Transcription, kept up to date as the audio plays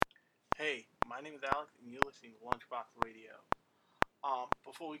My name is Alex, and you're listening to Lunchbox Radio.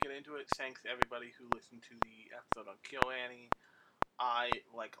 Before we get into it, thanks to everybody who listened to the episode on Kill Annie. I,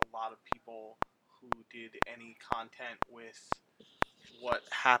 like a lot of people who did any content with what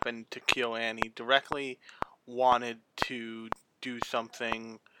happened to Kill Annie directly, wanted to do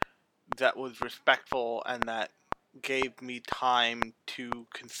something that was respectful and that gave me time to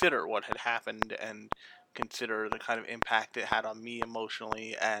consider what had happened and consider the kind of impact it had on me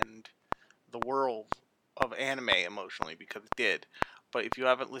emotionally and the world of anime emotionally, because it did. But if you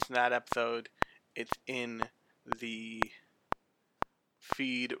haven't listened to that episode, it's in the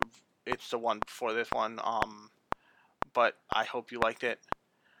feed. It's the one before this one. But I hope you liked it.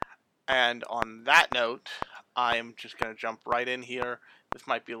 And on that note, I am just going to jump right in here. This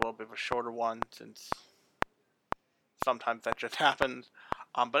might be a little bit of a shorter one, since sometimes that just happens.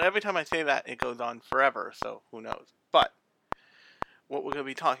 But every time I say that, it goes on forever, so who knows. But what we're going to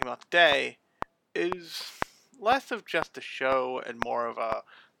be talking about today is less of just a show and more of a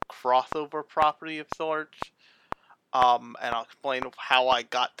crossover property of sorts. And I'll explain how I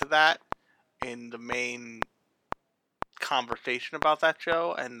got to that in the main conversation about that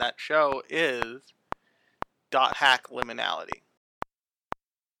show. And that show is Dot Hack Liminality.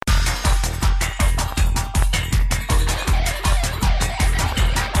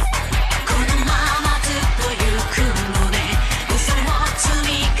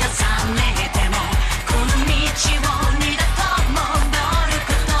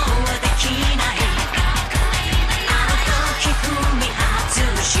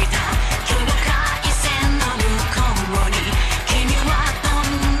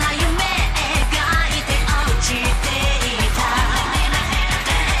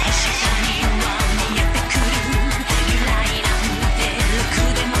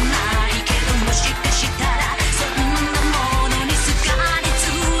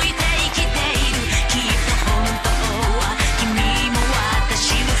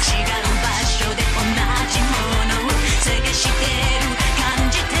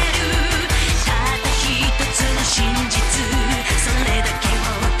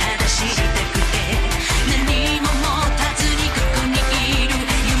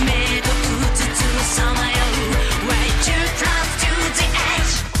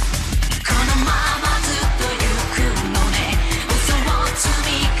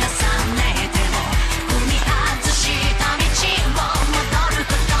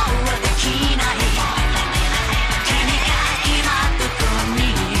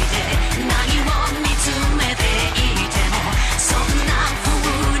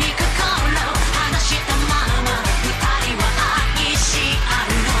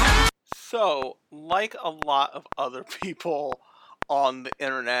 So, like a lot of other people on the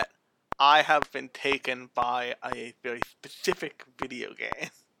internet, I have been taken by a very specific video game.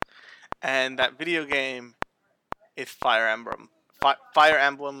 And that video game is Fire Emblem. Fire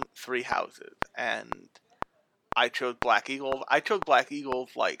Emblem Three Houses. And I chose Black Eagles. I chose Black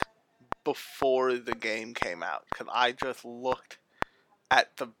Eagles, like, before the game came out. Because I just looked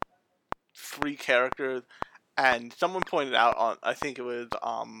at the three characters, and someone pointed out on, I think it was,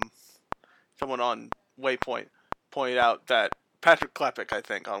 someone on Waypoint pointed out that Patrick Klepek, I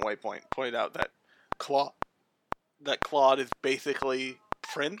think, on Waypoint pointed out that Claude is basically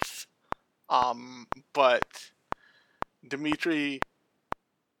Prince, but Dimitri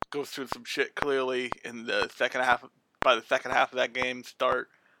goes through some shit clearly in the second half. By the second half of that game start,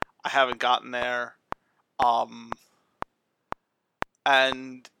 I haven't gotten there,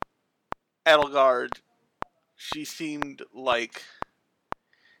 and Edelgard, she seemed like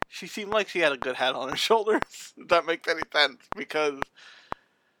she had a good head on her shoulders, if that makes any sense, because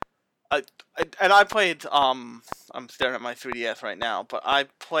I played, I'm staring at my 3DS right now, but I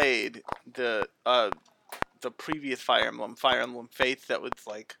played the previous Fire Emblem Fates, that was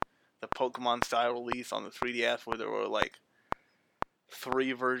like the Pokemon style release on the 3DS, where there were like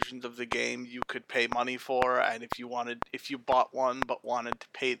 3 versions of the game you could pay money for, and if you bought one but wanted to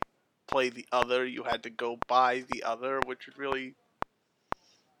play the other, you had to go buy the other, which was really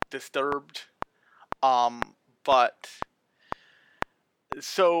disturbed. But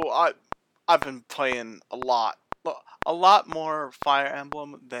so I've been playing a lot more Fire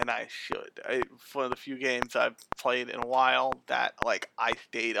Emblem than I should. For the few games I've played in a while, that like I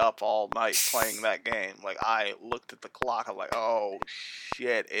stayed up all night playing that game. Like I looked at the clock, I'm like, oh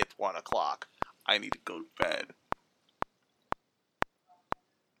shit, it's 1 o'clock. I need to go to bed.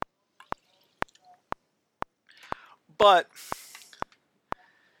 But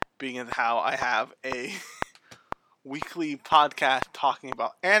being as how I have a weekly podcast talking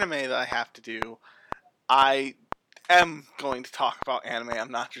about anime that I have to do, I am going to talk about anime.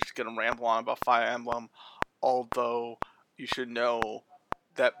 I'm not just going to ramble on about Fire Emblem, although you should know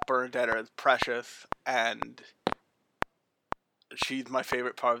that Bernadetta is precious, and she's my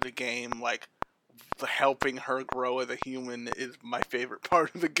favorite part of the game. Like, helping her grow as a human is my favorite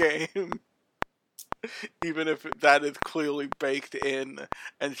part of the game. Even if that is clearly baked in,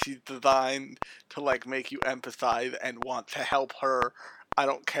 and she's designed to, like, make you empathize and want to help her. I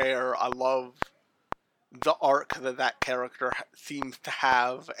don't care. I love the arc that that character seems to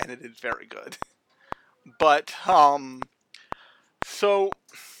have, and it is very good. But, so,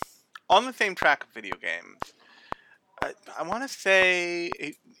 on the same track of video games, I want to say,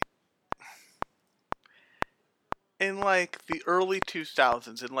 in, like, the early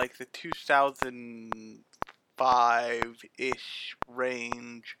 2000s, in, like, the 2005-ish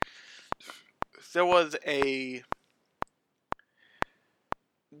range, there was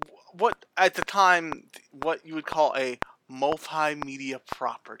what, at the time, what you would call a multimedia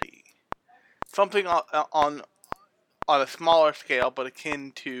property. Something on a smaller scale, but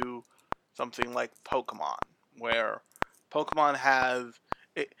akin to something like Pokemon, where Pokemon has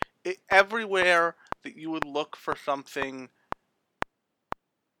it everywhere that you would look for something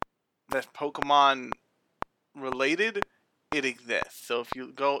that's Pokemon related, it exists. So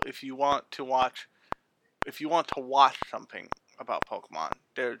if you want to watch something about Pokemon,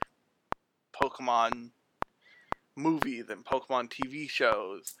 there's Pokemon movies and Pokemon TV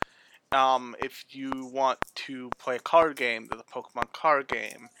shows. If you want to play a card game, there's a Pokemon card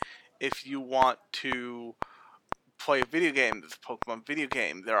game. If you want to play a video game, there's a Pokemon video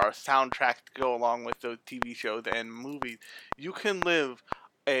game. There are soundtracks to go along with those TV shows and movies. You can live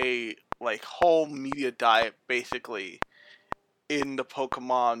a, like, whole media diet, basically, in the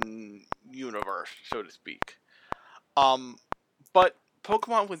Pokemon universe, so to speak. But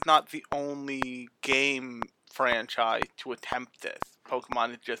Pokemon was not the only game franchise to attempt this.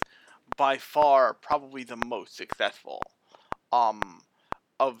 Pokemon is just by far probably the most successful of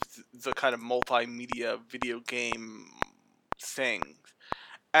the kind of multimedia video game things.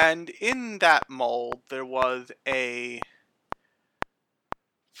 And in that mold, there was I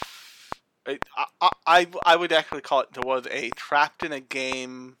would actually call it, there was a trapped in a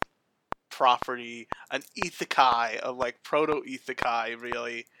game property, an isekai, a, like, proto-isekai,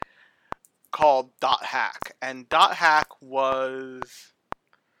 really, called Dot Hack. And Dot Hack was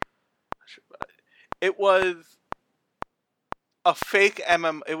a fake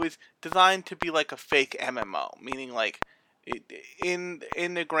MMO. It was designed to be like a fake MMO, meaning, like, in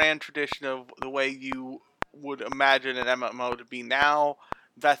the grand tradition of the way you would imagine an MMO to be now,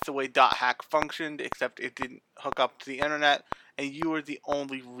 that's the way Dot Hack functioned, except it didn't hook up to the internet, and you were the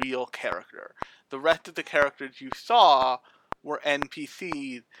only real character. The rest of the characters you saw were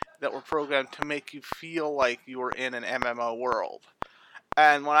NPCs that were programmed to make you feel like you were in an MMO world.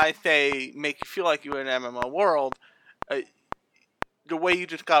 And when I say make you feel like you were in an MMO world, the way you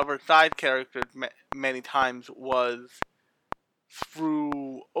discovered side characters many times was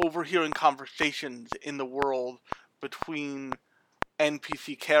through overhearing conversations in the world between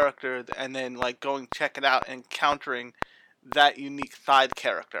NPC characters, and then, like, going check it out and encountering that unique side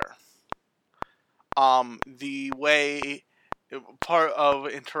character. The way part of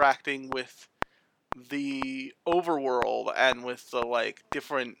interacting with the overworld and with the, like,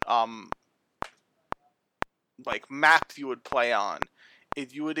 different like, maps you would play on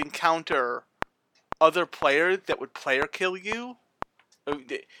is you would encounter other players that would player kill you.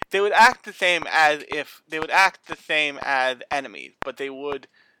 They would act the same as enemies, but they would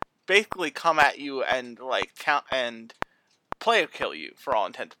basically come at you and, like, count and player kill you for all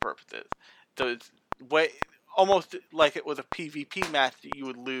intents and purposes. So it's almost like it was a PvP match that you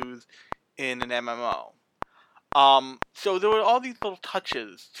would lose in an MMO. So there were all these little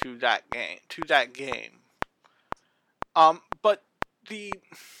touches to that game. But the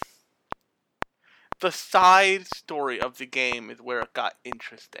side story of the game is where it got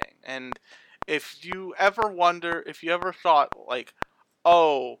interesting. And if you ever thought, like,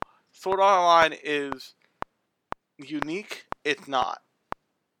 oh, Sword Art Online is unique, it's not.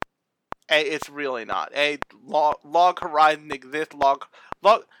 It's really not. Log Horizon exists.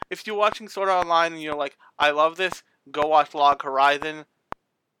 If you're watching Sword Art Online and you're like, I love this, go watch Log Horizon,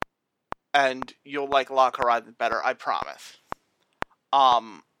 and you'll like Log Horizon better, I promise.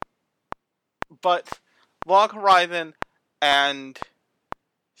 But Log Horizon and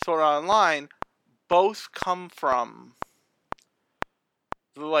Sword Art Online both come from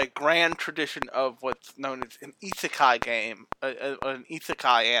the, like, grand tradition of what's known as an isekai game, an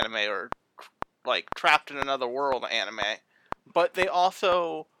isekai anime, or, like, trapped in another world anime. But they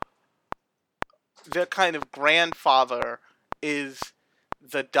also their kind of grandfather is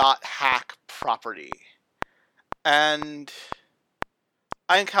the Dot Hack property. And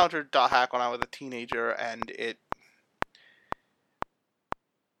I encountered Dot Hack when I was a teenager, and it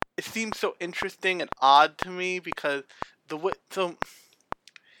seemed so interesting and odd to me because the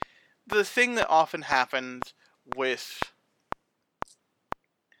thing that often happens with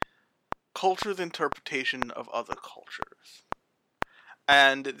culture's interpretation of other cultures,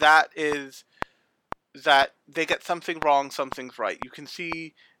 and that is that they get something wrong, something's right. You can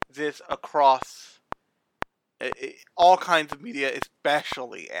see this across all kinds of media,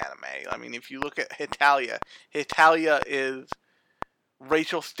 especially anime. I mean, if you look at Hetalia, Hetalia is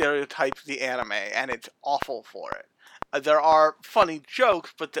racial stereotypes the anime, and it's awful for it. There are funny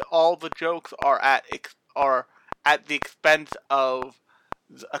jokes, but all the jokes are at the expense of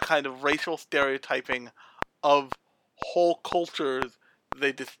a kind of racial stereotyping of whole cultures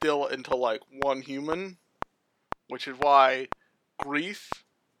they distill into like one human, which is why Greece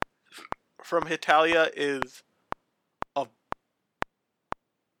from Hetalia is a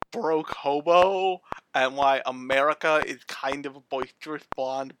broke hobo, and why America is kind of a boisterous,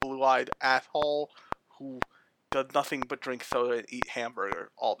 blonde, blue-eyed asshole who does nothing but drink soda and eat hamburger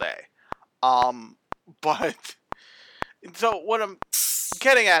all day. But so what I'm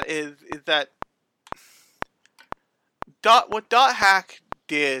getting at is that what Dot Hack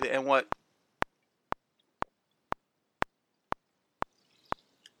did, and what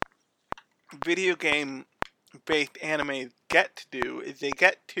video game based anime get to do, is they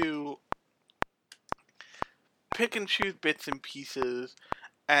get to pick and choose bits and pieces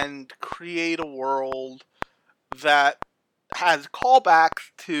and create a world that has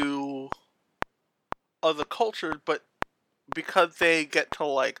callbacks to other cultures, but because they get to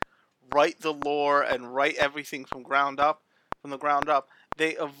like write the lore and write everything from the ground up,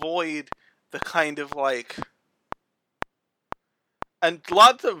 they avoid the kind of like, and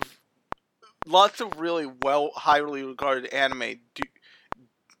lots of really highly regarded anime do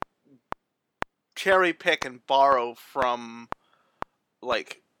cherry pick and borrow from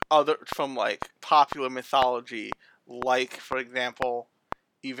popular mythology, like for example,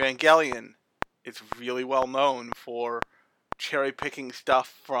 Evangelion is really well known for cherry picking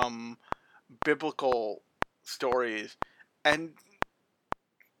stuff from biblical stories, and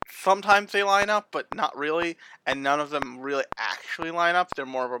sometimes they line up, but not really, and none of them really actually line up. They're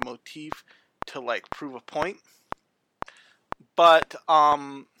more of a motif to like prove a point. But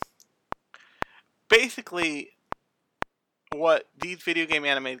basically what these video game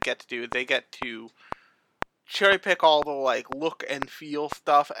animes get to do is they get to cherry pick all the like look and feel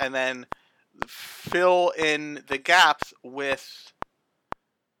stuff and then fill in the gaps with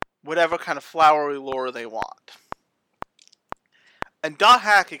whatever kind of flowery lore they want. And Dot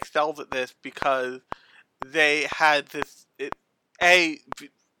Hack excels at this because they had this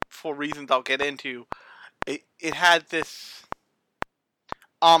for reasons I'll get into, it had this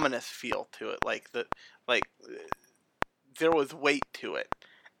ominous feel to it, like there was weight to it.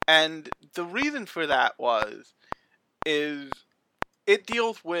 And the reason for that is it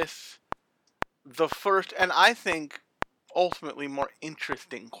deals with the first, and I think ultimately more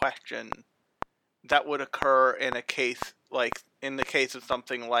interesting question that would occur in a case like, in the case of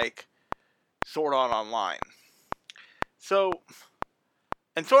something like Sword Art Online. So,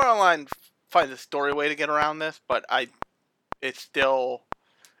 and Sword Art Online finds a story way to get around this, but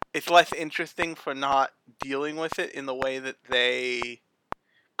it's less interesting for not dealing with it in the way that they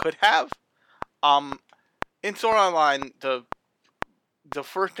could have. In Sword Art Online, the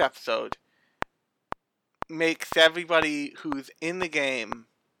first episode makes everybody who's in the game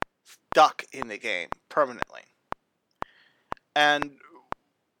stuck in the game permanently. And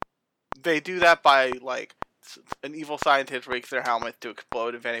they do that by, like, an evil scientist rigs their helmet to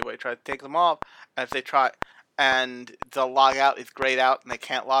explode if anybody tries to take them off. And if they try, and the log out is grayed out and they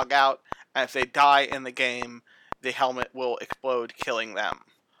can't log out. And if they die in the game, the helmet will explode, killing them.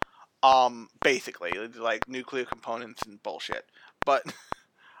 Basically, it's like nuclear components and bullshit. But,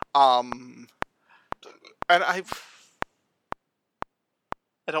 and I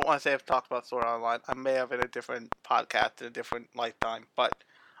don't want to say I've talked about Sword Art Online. I may have in a different podcast in a different lifetime, but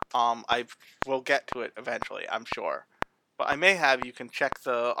I will get to it eventually, I'm sure. But I may have. You can check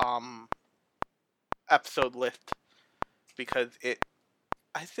the episode list, because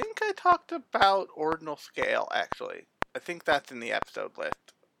I think I talked about Ordinal Scale, actually. I think that's in the episode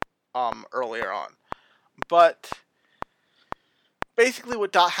list earlier on. But basically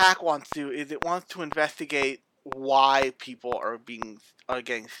what Dot Hack wants to do is it wants to investigate why people are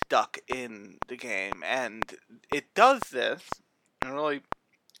getting stuck in the game, and it does this in a really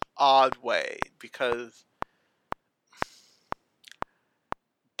odd way, because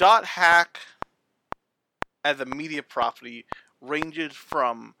Dot Hack as a media property ranges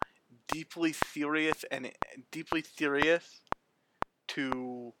from deeply serious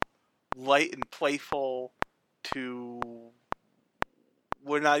to light and playful to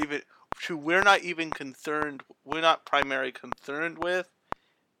we're not even concerned, we're not primarily concerned with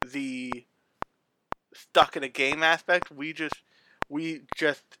the stuck in a game aspect. We just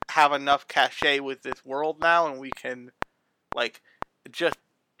have enough cachet with this world now, and we can like just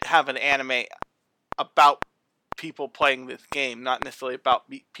have an anime about people playing this game, not necessarily about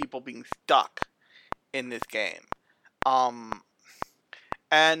people being stuck in this game.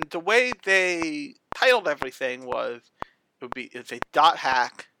 And the way they titled everything was it's a dot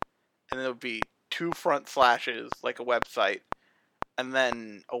hack, and then it would be 2 front slashes like a website, and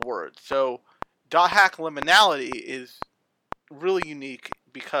then a word. So dot hack liminality is really unique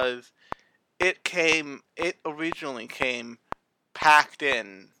because it originally came packed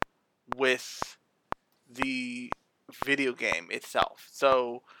in with the video game itself.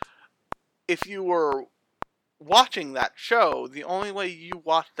 So if you were watching that show, the only way you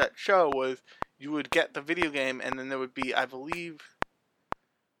watched that show was you would get the video game, and then there would be, I believe,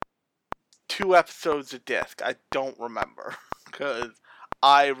 2 episodes a disc. I don't remember, because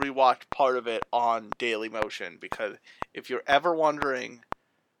I rewatched part of it on Dailymotion, because if you're ever wondering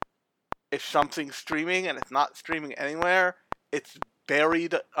if something's streaming and it's not streaming anywhere, it's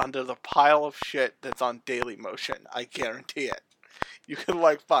buried under the pile of shit that's on Dailymotion. I guarantee it. You can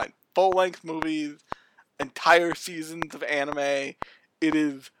find full-length movies, entire seasons of anime. It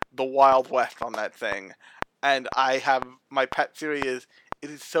is the Wild West on that thing. And my pet theory is, it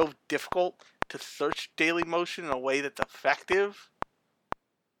is so difficult to search Dailymotion in a way that's effective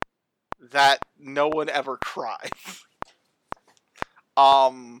that no one ever tries.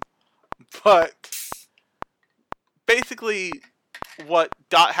 But basically what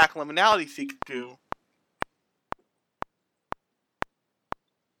dot hack liminality seeks to do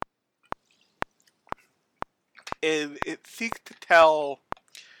is it seeks to tell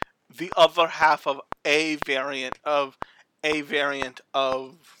the other half of a variant of the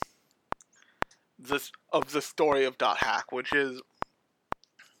story of dot hack, which is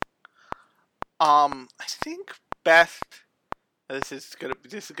I think best. This is gonna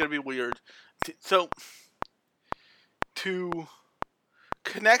be weird. So to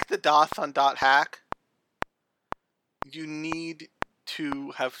connect the dots on dot hack, you need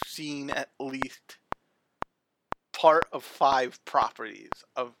to have seen at least part of 5 properties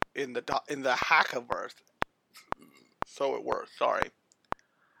in the Hackaverse. So it works. Sorry.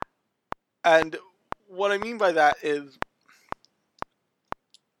 And what I mean by that is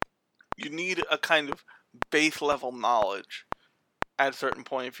you need a kind of base level knowledge at a certain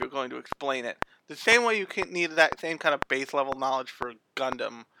point if you're going to explain it. The same way you can need that same kind of base level knowledge for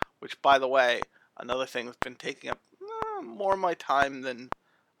Gundam, which, by the way, another thing that's been taking up more of my time than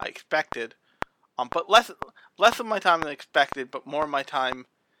I expected. But less of my time than expected, but more of my time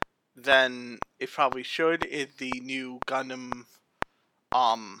than it probably should, is the new Gundam,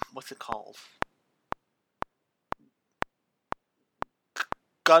 what's it called?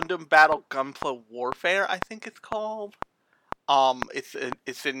 Gundam Battle Gunpla Warfare, I think it's called.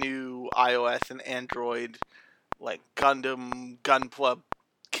 It's a new iOS and Android, Gundam Gunpla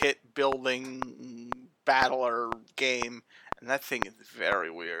kit building battler game, and that thing is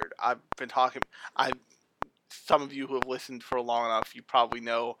very weird. Some of you who have listened for long enough, you probably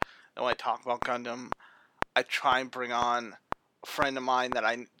know that when I talk about Gundam, I try and bring on a friend of mine that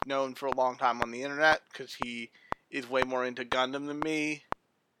I've known for a long time on the internet, because he is way more into Gundam than me,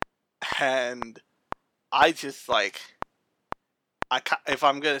 and I just if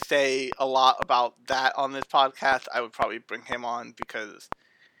I'm going to say a lot about that on this podcast, I would probably bring him on, because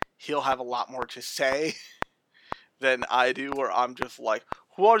he'll have a lot more to say than I do, where I'm just like,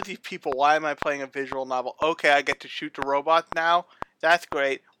 who are these people? Why am I playing a visual novel? Okay, I get to shoot the robots now? That's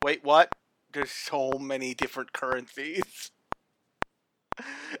great. Wait, what? There's so many different currencies.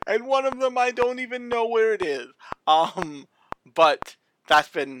 And one of them I don't even know where it is. But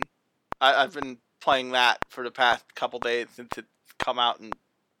I've been playing that for the past couple days since it's come out and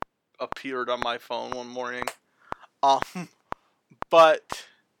appeared on my phone one morning. But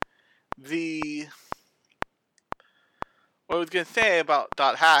what I was going to say about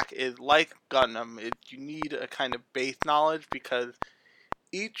dot hack is, like Gundam, you need a kind of base knowledge, because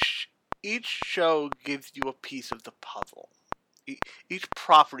each show gives you a piece of the puzzle. Each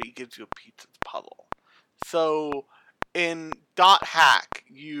property gives you a piece of the puzzle. So in dot hack,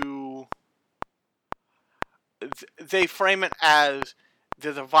 they frame it as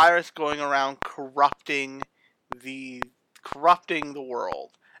there's a virus going around corrupting the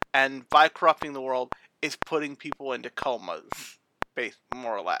world, and by corrupting the world, is putting people into comas, based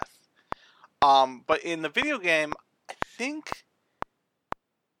more or less. But in the video game, I think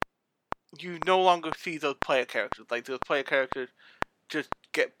you no longer see those player characters. Like, those player characters just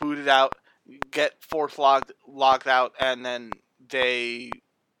get booted out, get force logged out, and then they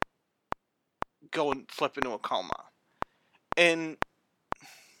go and slip into a coma. In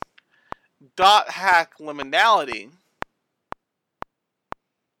Dot Hack Liminality,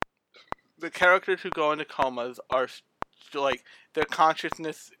 the characters who go into comas are still, like, their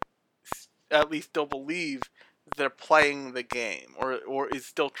consciousness at least still believes they're playing the game, or is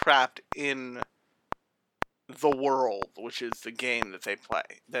still trapped in the world, which is the game that they play.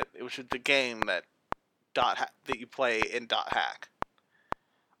 Which is the game that that you play in Dot Hack.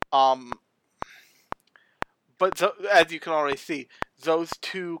 But as you can already see, those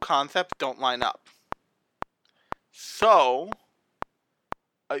two concepts don't line up. So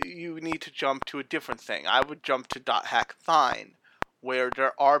you need to jump to a different thing. I would jump to Dot Hack Sign, where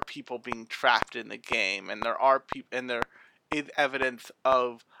there are people being trapped in the game, and there is evidence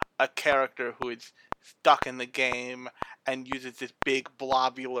of a character who is stuck in the game and uses this big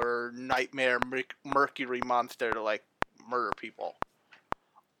blobular nightmare mercury monster to, like, murder people.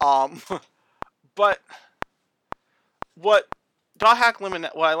 But what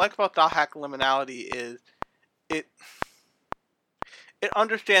I like about Dot Hack Liminality is it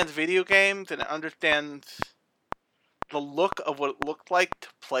understands video games, and it understands the look of what it looks like to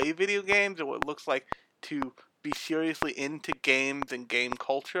play video games, and what it looks like to be seriously into games and game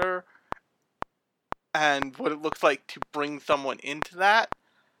culture, and what it looks like to bring someone into that.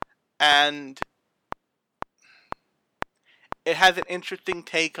 And it has an interesting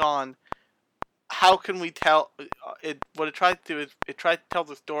take on how can we tell it. What it tries to do is it tries to tell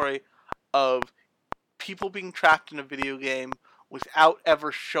the story of people being trapped in a video game without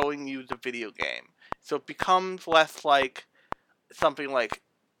ever showing you the video game. So it becomes less like something like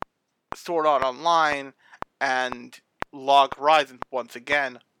Sword Art Online and Log Horizon. Once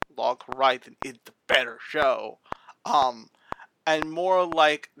again, Log Horizon is the better show. And more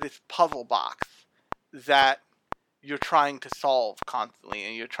like this puzzle box that you're trying to solve constantly,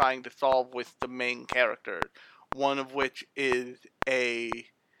 and you're trying to solve with the main characters. One of which is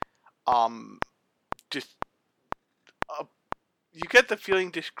you get the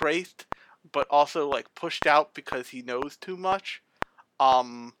feeling disgraced, but also, like, pushed out because he knows too much.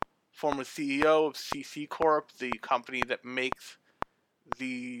 Former CEO of CC Corp, the company that makes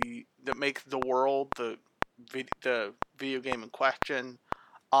the world, the video game in question.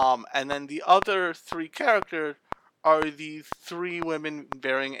 And then the other three characters are these three women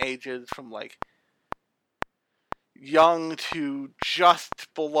varying ages, from, like, young to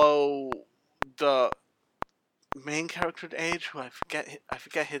just below the main character's age, who I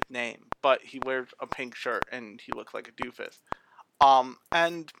forget his name, but he wears a pink shirt and he looks like a doofus.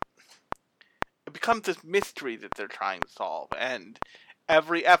 And it becomes this mystery that they're trying to solve, and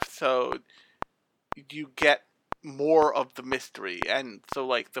every episode you get more of the mystery. And so,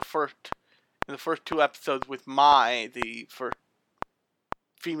 like, in the first two episodes with the first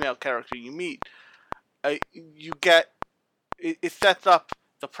female character you meet, you get it sets up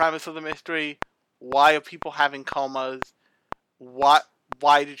the premise of the mystery. Why are people having comas? Why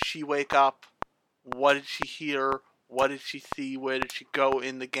did she wake up? What did she hear? What did she see? Where did she go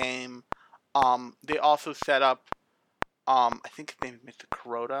in the game? They also set up, I think his name is Mr.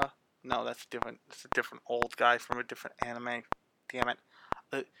 Kuroda. No, that's different. It's a different old guy from a different anime. Damn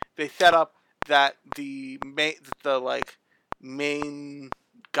it. They set up that the main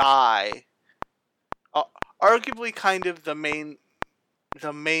guy, arguably kind of the main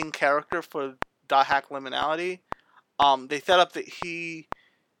character for Dot Hack Liminality, they set up that he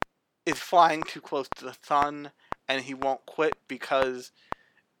is flying too close to the sun, and he won't quit because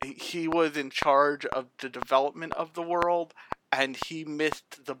he was in charge of the development of the world, and he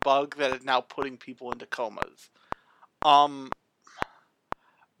missed the bug that is now putting people into comas.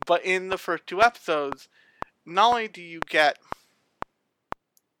 But in the first two episodes, not only do you get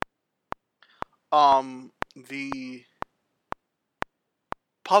the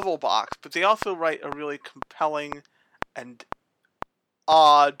puzzle box, but they also write a really compelling and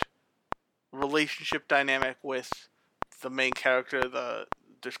odd relationship dynamic with the main character, the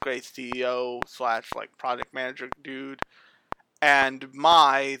disgraced CEO / like project manager dude, and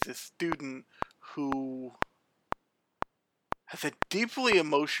Mai, the student who has a deeply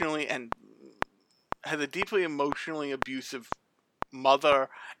emotionally abusive mother,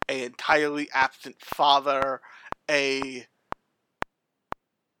 an entirely absent father, a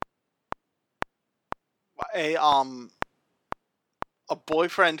a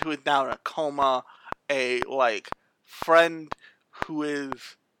boyfriend who is now in a coma, a like friend who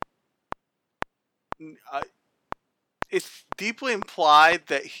is uh, it's deeply implied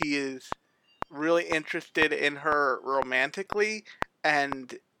that he is really interested in her romantically,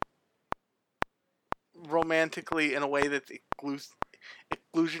 and romantically in a way that's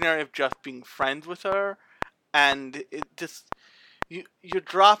exclusionary of just being friends with her, and it just you're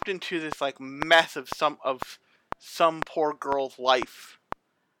dropped into this like mess of some poor girl's life,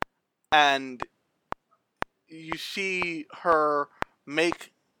 and you see her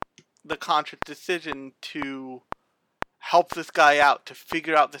make the conscious decision to help this guy out, to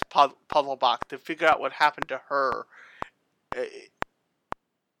figure out this puzzle box, to figure out what happened to her,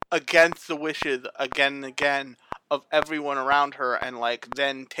 against the wishes again and again of everyone around her, and like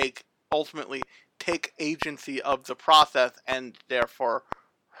then ultimately take agency of the process and therefore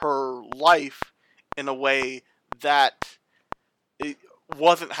her life in a way that it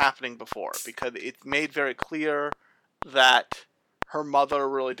wasn't happening before, because it's made very clear that her mother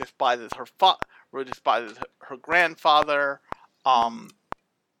really despises her grandfather.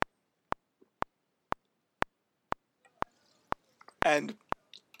 And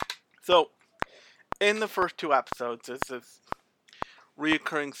so in the first two episodes, there's this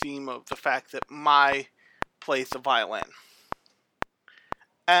reoccurring theme of the fact that Mai plays the violin.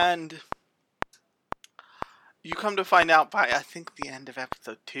 And you come to find out by, I think, the end of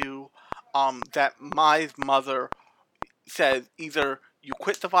episode 2, that Mai's mother says either you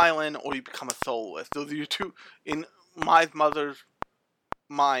quit the violin or you become a soloist. Those are your two, in Mai's mother's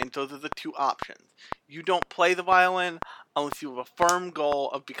mind, those are the two options. You don't play the violin unless you have a firm goal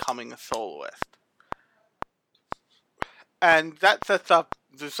of becoming a soloist. And that sets up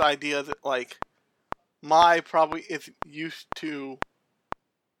this idea that, like, Mai probably is used to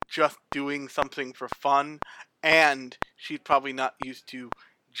just doing something for fun, and she's probably not used to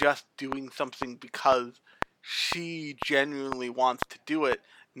just doing something because she genuinely wants to do it,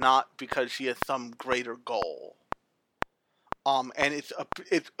 not because she has some greater goal. And it's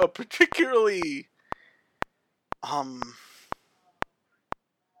a particularly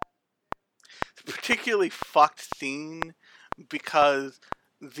fucked scene, because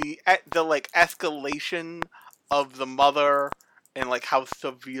the like escalation of the mother and like how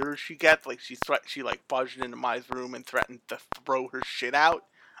severe she gets, like she like barged into Mai's room and threatened to throw her shit out,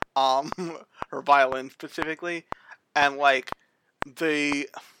 her violin specifically, and like they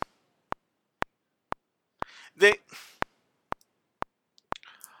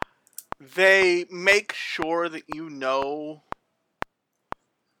they make sure that you know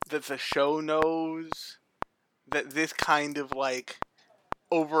that the show knows that this kind of like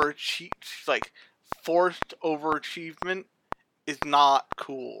like forced overachievement is not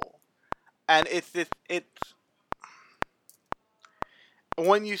cool. And it's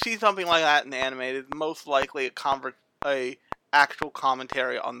when you see something like that in anime, it's most likely a actual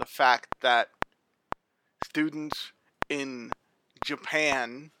commentary on the fact that students in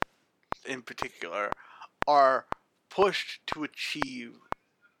Japan, in particular, are pushed to achieve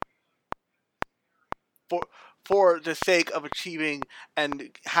for the sake of achieving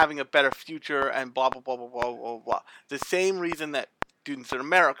and having a better future and blah blah blah blah blah blah blah. The same reason that students in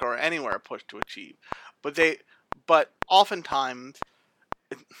America or anywhere are pushed to achieve, but oftentimes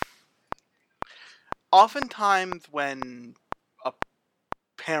when a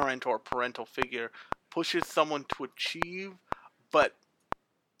parent or parental figure pushes someone to achieve, but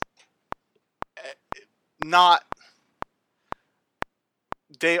not,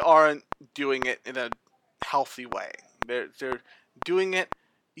 they aren't doing it in a healthy way. They're doing it,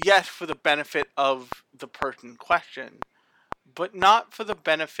 yes, for the benefit of the person in question, but not for the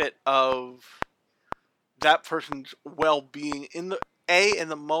benefit of that person's well-being in the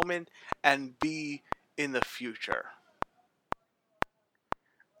moment, and B, in the future.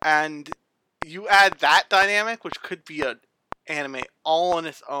 And you add that dynamic, which could be an anime all on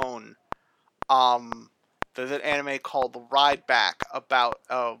its own. There's an anime called The Ride Back about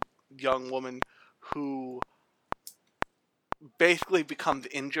a young woman who basically becomes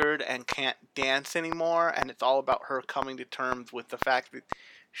injured and can't dance anymore, and it's all about her coming to terms with the fact that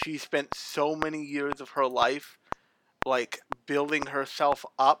she spent so many years of her life like building herself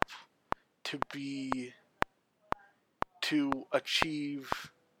up to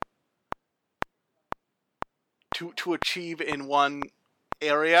achieve in one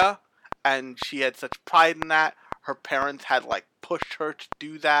area, and she had such pride in that. Her parents had like pushed her to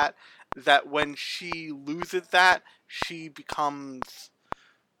do that, that when she loses that, she becomes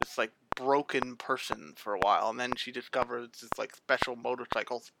this like broken person for a while, and then she discovers this like special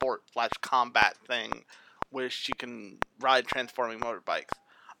motorcycle sport / combat thing where she can ride transforming motorbikes.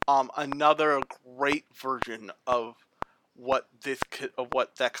 Another great version of what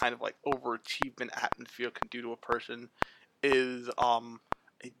that kind of like overachievement atmosphere can do to a person is a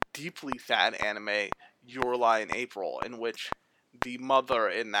deeply sad anime, Your Lie in April, in which the mother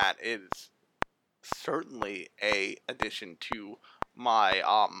in that is certainly a addition to my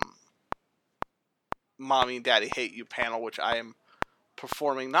Mommy and Daddy Hate You panel, which I am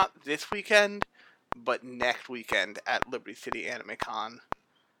performing not this weekend, but next weekend at Liberty City Anime Con.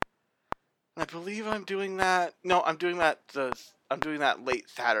 I believe I'm doing that. No, I'm doing that late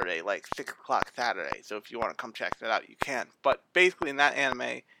Saturday, like 6 o'clock Saturday. So if you want to come check that out, you can. But basically, in that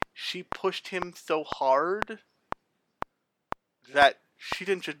anime, she pushed him so hard that she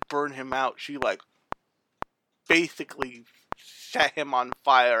didn't just burn him out. She like basically set him on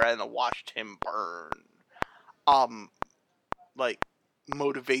fire and watched him burn. Like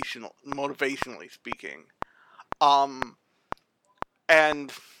motivationally speaking.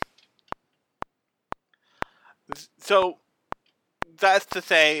 And so that's to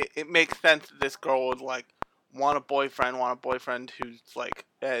say, it makes sense that this girl would like want a boyfriend who's like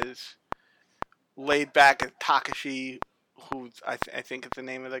as laid back as Takashi, who's I think is the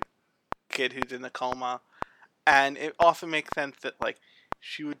name of the kid who's in the coma, and it also makes sense that like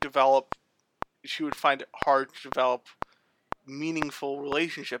she would find it hard to develop meaningful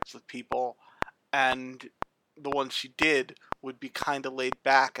relationships with people, and the ones she did would be kind of laid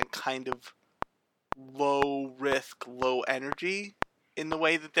back and kind of low risk, low energy in the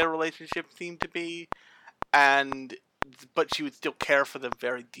way that their relationship seemed to be, but she would still care for them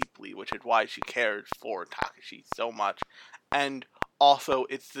very deeply, which is why she cares for Takashi so much. And also,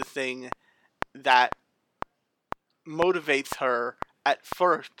 it's the thing that motivates her at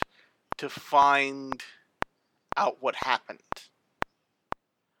first to find out what happened.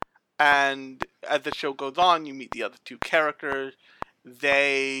 And as the show goes on, you meet the other two characters.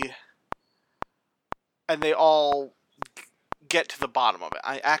 They all get to the bottom of it.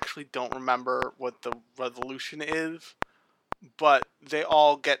 I actually don't remember what the resolution is, but they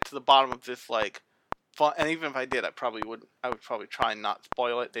all get to the bottom of this like fun, and even if I did, I would probably try and not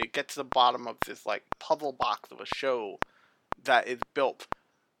spoil it. They get to the bottom of this like puzzle box of a show that is built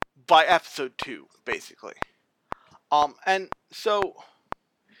by episode 2, basically. And so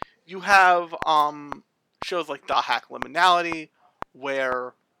you have shows like Dot Hack Liminality,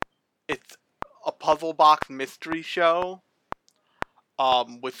 where it's a puzzle box mystery show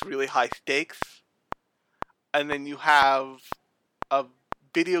with really high stakes. And then you have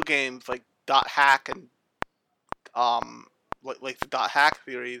video games like Dot Hack and like the Dot Hack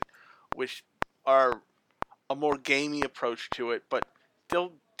series, which are a more gamey approach to it, but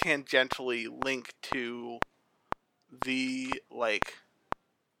still tangentially linked to the like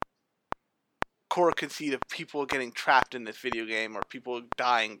core conceit of people getting trapped in this video game or people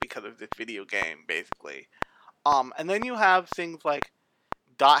dying because of this video game, basically. And then you have things like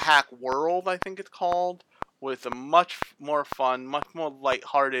Dot Hack World, I think it's called, with a much more fun, much more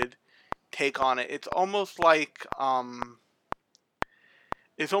lighthearted take on it. It's almost like Gun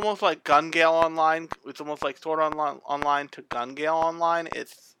Gale Online. It's almost like Sword Online to Gun Gale Online.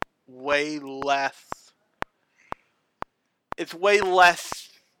 It's way less. It's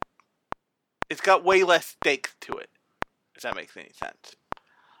got way less stakes to it, if that makes any sense.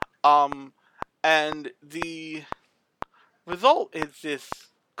 And the result is this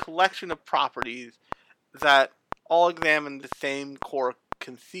collection of properties that all examine the same core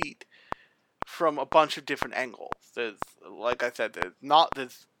conceit from a bunch of different angles. There's, like I said, there's novel,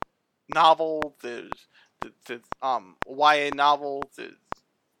 there's YA novels, there's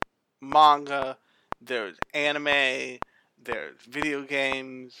manga, there's anime, there's video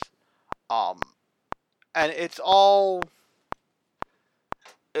games, and it's all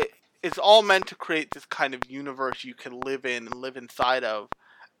meant to create this kind of universe you can live in and live inside of.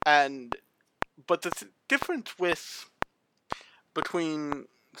 But the difference between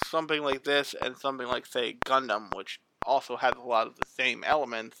something like this and something like, say, Gundam, which also has a lot of the same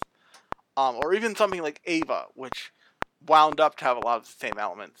elements, or even something like Eva, which wound up to have a lot of the same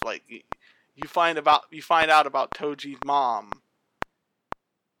elements. Like you find out about Toji's mom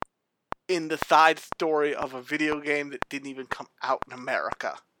in the side story of a video game that didn't even come out in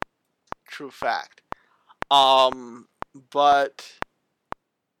America. True fact.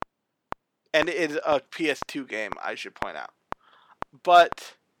 And it is a PS2 game, I should point out.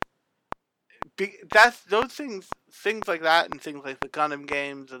 But those things like that, and things like the Gundam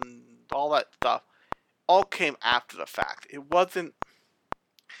games and all that stuff, all came after the fact. It wasn't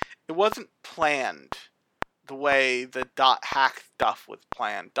planned the way the Dot Hack stuff was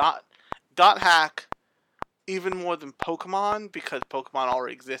planned. Dot Hack even more than Pokemon, because Pokemon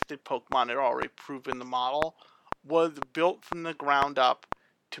already existed, Pokemon had already proven the model, was built from the ground up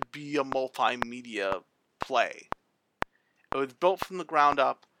to be a multimedia play. It was built from the ground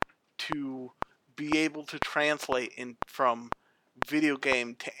up to be able to translate in from video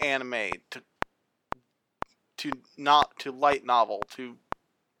game to anime to light novel to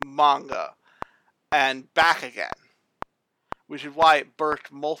manga and back again, which is why it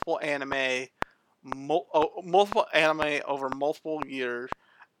birthed multiple anime over multiple years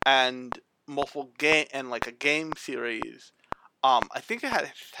and multiple game and like a game series. I think it had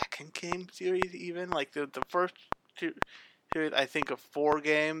a second game series even, like the first two series I think of 4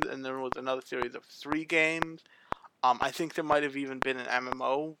 games, and there was another series of 3 games. I think there might have even been an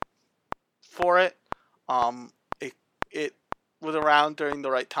MMO for it. Um, it it was around during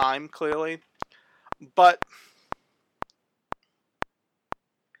the right time, clearly, but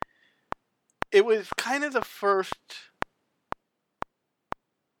it was kind of the first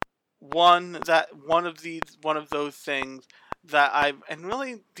one of those things that and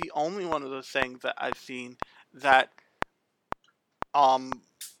really the only one of those things that I've seen that um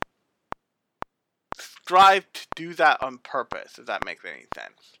strive to do that on purpose, if that makes any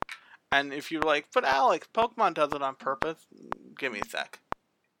sense. And if you're like, but Alex, Pokemon does it on purpose, give me a sec.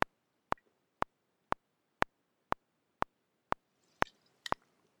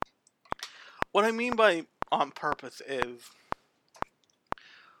 What I mean by on purpose is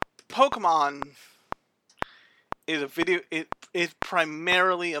Pokemon it is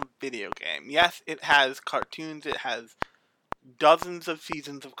primarily a video game. Yes, it has cartoons, it has dozens of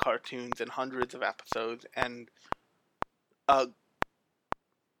seasons of cartoons and hundreds of episodes and a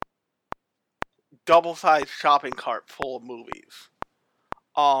double-sized shopping cart full of movies.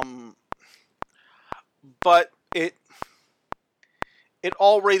 But it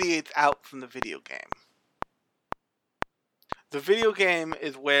all radiates out from the video game. The video game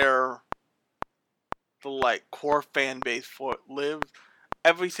is where the like core fan base for it lives.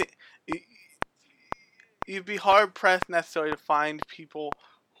 Everything you'd be hard pressed necessarily to find people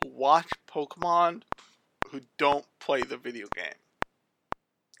who watch Pokemon who don't play the video game.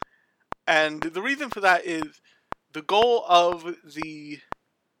 And the reason for that is the goal of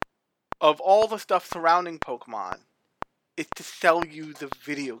all the stuff surrounding Pokemon is to sell you the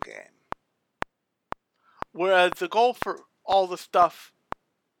video game. Whereas the goal for all the stuff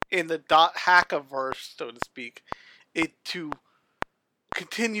in the .hackaverse, so to speak, is to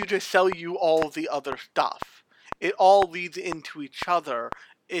continue to sell you all the other stuff. It all leads into each other.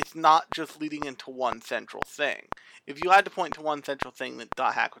 It's not just leading into one central thing. If you had to point to one central thing that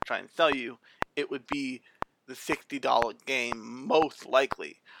 .hack was trying to sell you, it would be the $60 game, most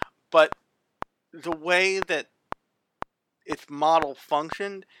likely. But the way that its model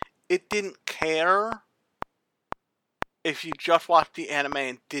functioned, it didn't care if you just watched the anime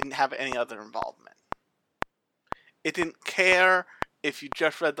and didn't have any other involvement. It didn't care if you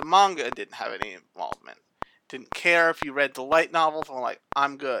just read the manga and didn't have any involvement. It didn't care if you read the light novels and were like,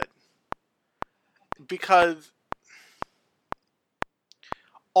 I'm good. Because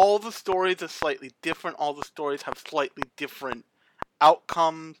all the stories are slightly different. All the stories have slightly different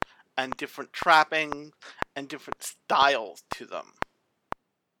outcomes and different trappings and different styles to them.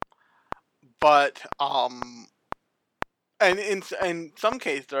 But and in some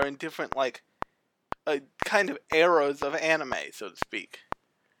cases they're in different like kind of eras of anime, so to speak.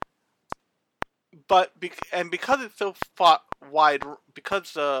 But because it's so wide,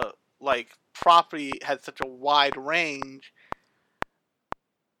 because the like property has such a wide range,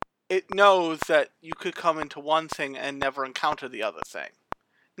 it knows that you could come into one thing and never encounter the other thing.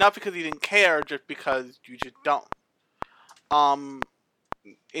 Not because you didn't care, just because you just don't.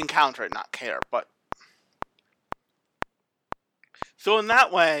 Encounter it, not care, but... So in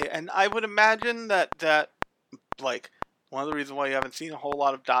that way, and I would imagine that like, one of the reasons why you haven't seen a whole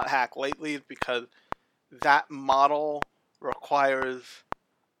lot of .hack lately is because that model requires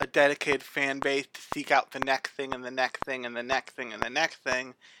a dedicated fan base to seek out the next thing and the next thing and the next thing and the next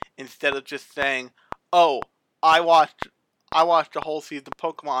thing, instead of just saying, oh, I watched a whole season of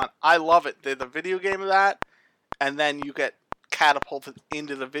Pokemon, I love it, there's a video game of that, and then you get catapulted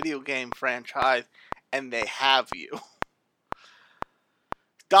into the video game franchise, and they have you.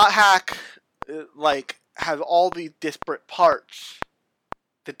 .hack, like, has all these disparate parts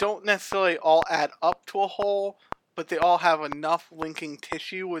that don't necessarily all add up to a whole, but they all have enough linking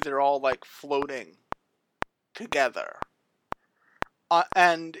tissue where they're all, like, floating together.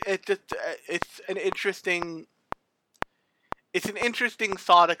 And it's an interesting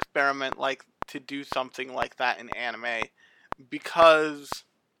thought experiment, like, to do something like that in anime, because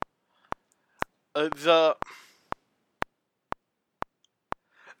the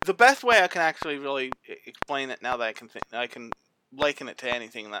best way I can actually really explain it now that I can liken it to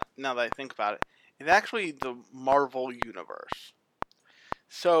anything that now that I think about it is actually the Marvel universe.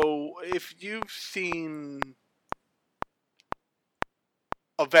 So if you've seen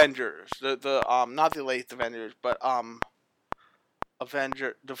Avengers, the not the latest Avengers, but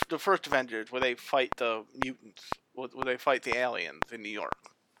the first Avengers where they fight the mutants, where they fight the aliens in New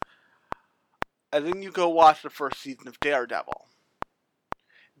York, and then you go watch the first season of Daredevil.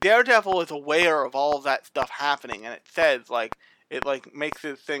 Daredevil is aware of all of that stuff happening, and it says it makes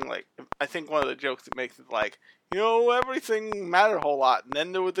this thing I think one of the jokes it makes is everything mattered a whole lot, and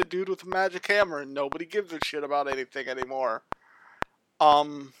then there was a dude with a magic hammer, and nobody gives a shit about anything anymore.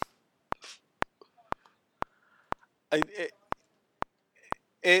 It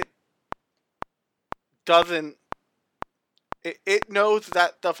it doesn't. It knows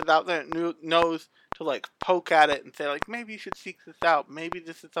that stuff is out there. It knows to poke at it and say maybe you should seek this out. Maybe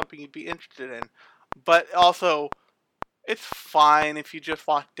this is something you'd be interested in. But also, it's fine if you just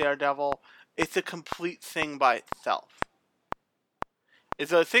watch Daredevil. It's a complete thing by itself.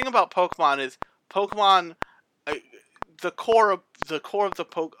 The thing about Pokemon is Pokemon. The core of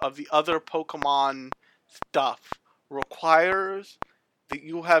the other Pokemon stuff requires that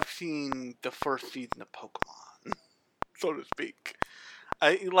you have seen the first season of Pokemon, so to speak.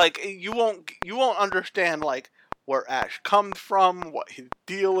 You won't understand where Ash comes from, what his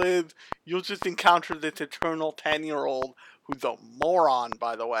deal is. You'll just encounter this eternal 10-year-old who's a moron,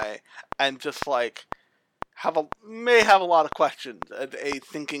 by the way, and just may have a lot of questions as a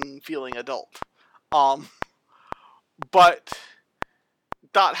thinking, feeling adult. But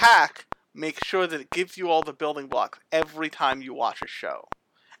 .hack makes sure that it gives you all the building blocks every time you watch a show.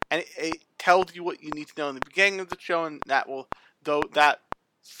 And it tells you what you need to know in the beginning of the show, and that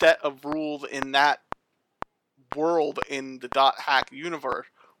set of rules in that world in the .hack universe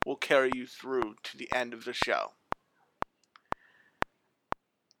will carry you through to the end of the show.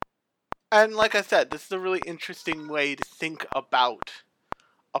 And like I said, this is a really interesting way to think about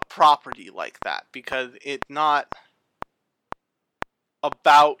a property like that, because it's not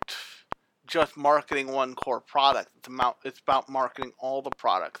about just marketing one core product. It's about marketing all the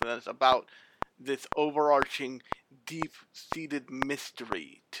products, and it's about this overarching, deep-seated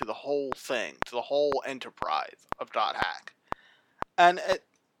mystery to the whole thing, to the whole enterprise of .hack. And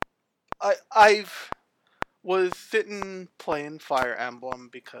I was sitting playing Fire Emblem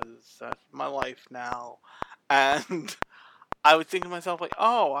because that's my life now, and I was thinking to myself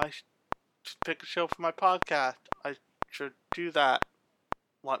I should pick a show for my podcast. I should do that.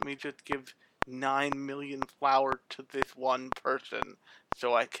 Let me just give 9 million flowers to this one person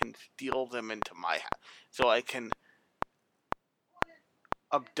so I can steal them into my house. So I can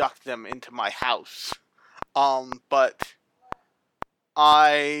abduct them into my house. But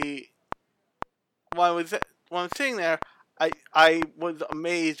when I was sitting there, I was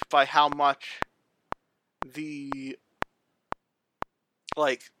amazed by how much the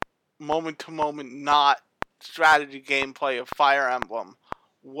moment to moment not strategy gameplay of Fire Emblem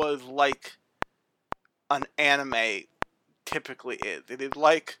was like an anime typically is. It is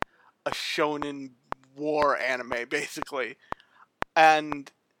like a shonen war anime, basically.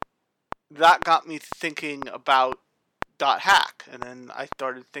 And that got me thinking about .hack. And then I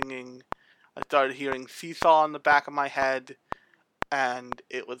started hearing Seesaw in the back of my head, and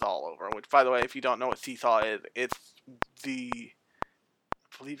it was all over. Which, by the way, if you don't know what Seesaw is, it's I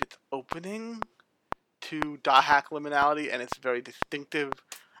believe it's opening to .hack Liminality, and it's very distinctive,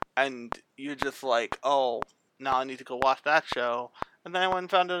 and you're just oh, now I need to go watch that show. And then I went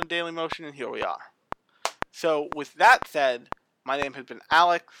and found it on Dailymotion, and here we are. So, with that said, my name has been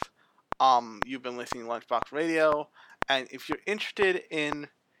Alex. You've been listening to Lunchbox Radio, and if you're interested in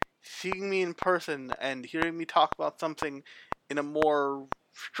seeing me in person and hearing me talk about something in a more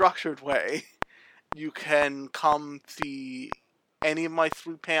structured way, you can come see any of my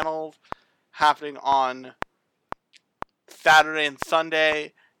 3 panels happening on Saturday and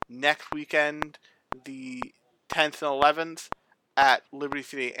Sunday next weekend, the 10th and 11th, at Liberty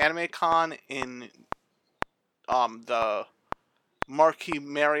City Anime Con in the Marquis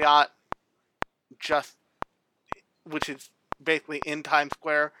Marriott, which is basically in Times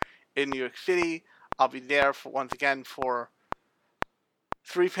Square in New York City. I'll be there once again for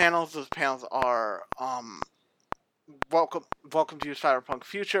 3 panels. Those panels are Welcome to Your Cyberpunk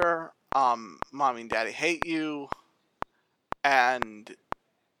Future, Mommy and Daddy Hate You, and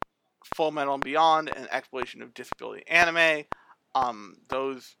Full Metal and Beyond, and Exploration of Disability Anime.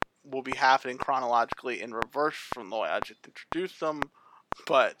 Those will be happening chronologically in reverse from the way I just introduced them,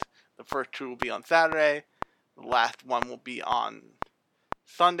 but The first two will be on Saturday. The last one will be on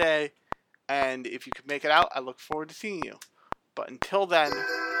Sunday. And if you can make it out, I look forward to seeing you. But until then,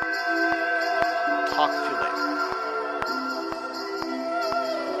 talk to you later.